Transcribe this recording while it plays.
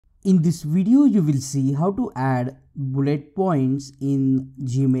In this video, you will see how to add bullet points in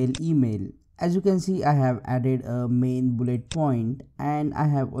Gmail email. As you can see, I have added a main bullet point and I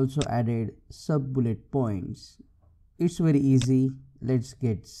have also added sub bullet points. It's very easy. Let's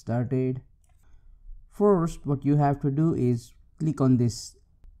get started. First, what you have to do is click on this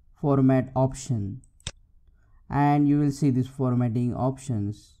format option and you will see these formatting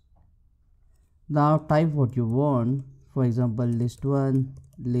options. Now type what you want. For example, list 1,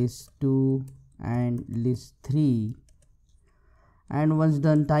 list 2 and list 3, and once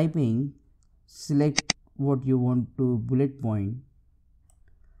done typing, select what you want to bullet point,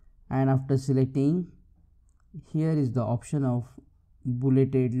 and after selecting, here is the option of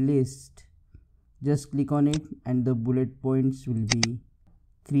bulleted list. Just click on it and the bullet points will be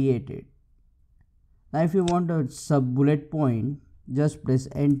created. Now if you want a sub bullet point, just press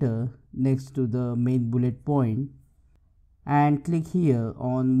enter next to the main bullet point and click here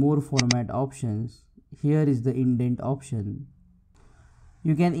on more format options. Here is the indent option.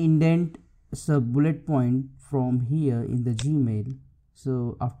 You can indent sub bullet point from here in the Gmail.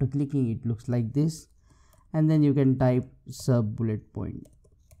 So after clicking, it looks like this, and then you can type sub bullet point.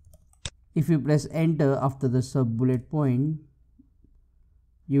 If you press enter after the sub bullet point,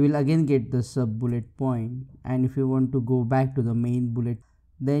 you will again get the sub bullet point, and if you want to go back to the main bullet,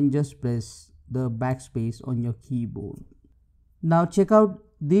 then just press the backspace on your keyboard. Now check out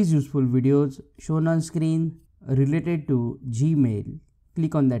these useful videos shown on screen related to Gmail.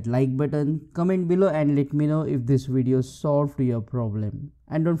 Click on that like button, comment below and let me know if this video solved your problem.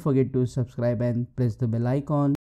 And don't forget to subscribe and press the bell icon.